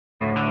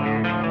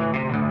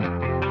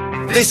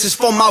This is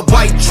for my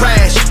white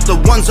trash, the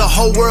ones the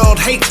whole world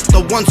hates, the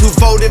ones who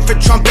voted for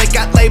Trump that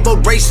got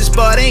labeled racist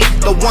but ain't,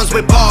 the ones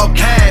with ball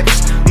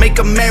caps, make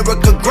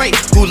America great,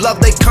 who love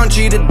their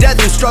country to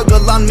death and struggle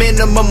on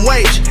minimum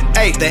wage.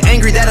 Hey, they're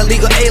angry that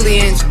illegal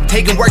aliens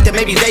taking work that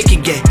maybe they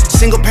could get.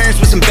 Single parents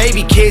with some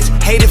baby kids,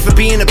 hated for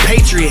being a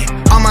patriot.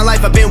 All my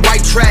life I've been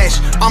white trash,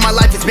 all my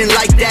life it's been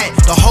like that.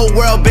 The whole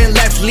world been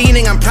left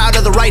leaning, I'm proud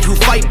of the right who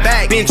fight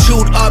back. Been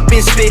chewed up,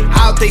 been spit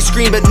out, they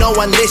scream but no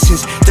one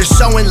listens. They're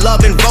so in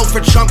love and vote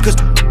for Trump cause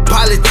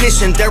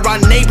politicians. They're our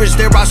neighbors,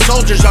 they're our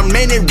soldiers, our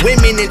men and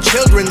women and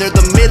children. They're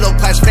the middle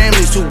class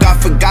families who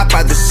got forgot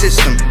by the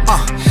system.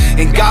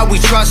 In God we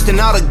trust and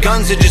all the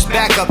guns are just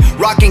backup.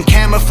 Rocking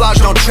camouflage,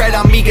 don't tread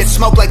on me, get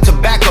smoked like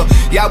tobacco.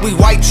 Yeah, we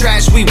white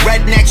trash, we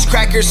rednecks,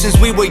 crackers since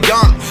we were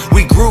young.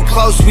 We grew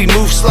close, we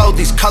move slow,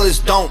 these colors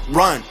don't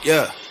run,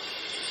 yeah.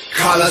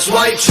 Call us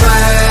white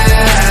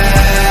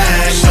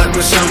trash, like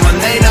we're someone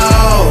they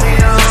know.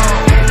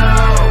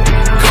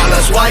 Call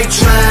us white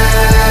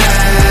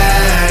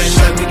trash,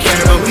 like we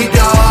care but we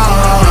don't.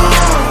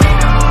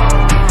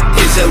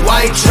 Is it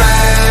white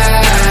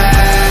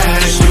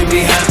trash to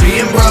be happy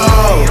and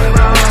broke?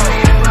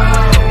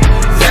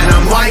 Then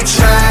I'm white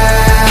trash,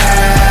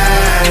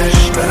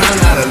 but I'm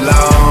not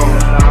alone.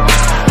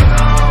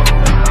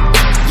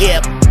 Yeah,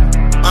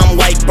 I'm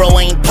white bro,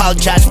 ain't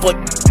apologize for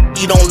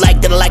you don't like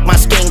that I like my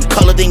skin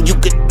color, then you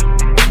could.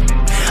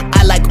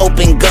 I like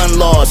open gun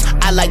laws,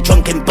 I like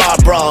drunken bar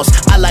brawls,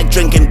 I like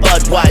drinking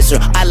Budweiser,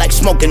 I like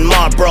smoking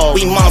Marlboro.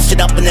 We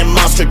monstered up in them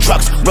monster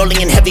trucks,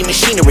 rolling in heavy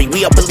machinery.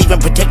 We all believe in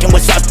protecting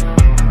what's us.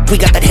 We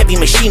got that heavy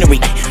machinery.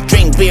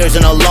 Drink beers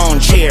in a lawn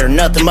chair,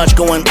 nothing much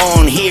going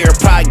on here.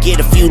 Probably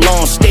get a few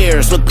long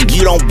stares, look like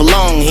you don't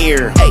belong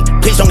here. Hey,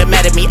 please don't get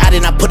mad at me, I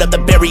did not put up the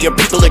barrier.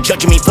 People are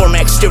judging me for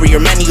my exterior.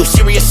 Man, are you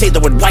serious? Say the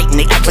word white and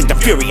they act like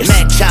they're furious.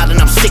 Madchild and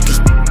I'm sick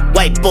as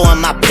white boy in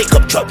my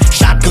pickup truck.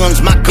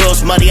 Shotguns, my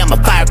girl's muddy, I'm a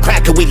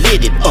firecracker, we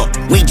lit it up.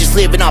 We just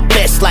living our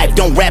best life,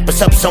 don't wrap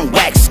us up some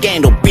wax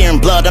scandal. Beer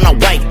and blood on a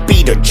white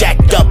beater,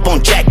 jacked up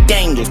on Jack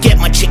Daniels. Get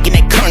my chicken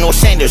at Colonel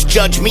Sanders,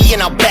 judge me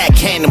and I'll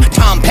backhand him.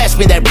 Tom, pass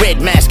me that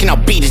red mask and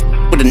I'll beat it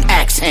with an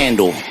axe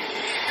handle.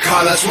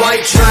 Call us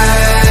white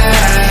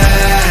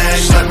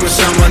trash, like we're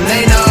someone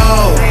they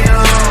know.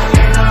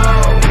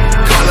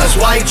 Call us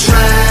white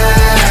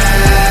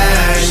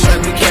trash,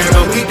 like we care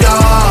but we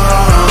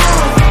don't.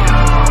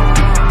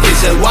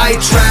 Is it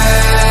white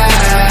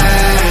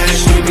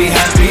trash to be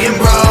happy and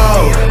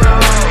broke?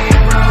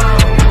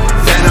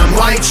 Then I'm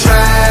white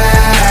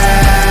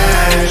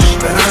trash,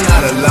 but I'm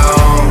not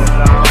alone.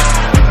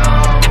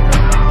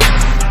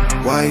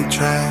 White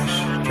trash,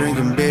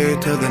 drinking beer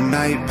till the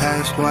night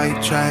past.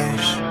 White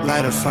trash,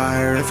 light a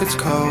fire if it's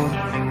cold.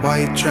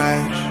 White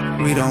trash,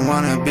 we don't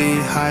wanna be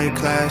high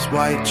class.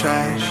 White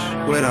trash,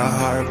 with a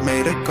heart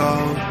made of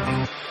gold.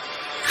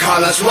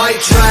 Call us white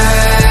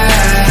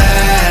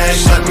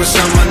trash, like we're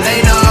someone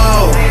they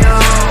know.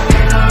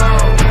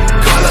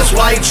 Call us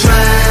white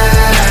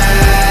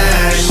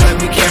trash, like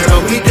we care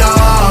but we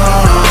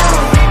don't.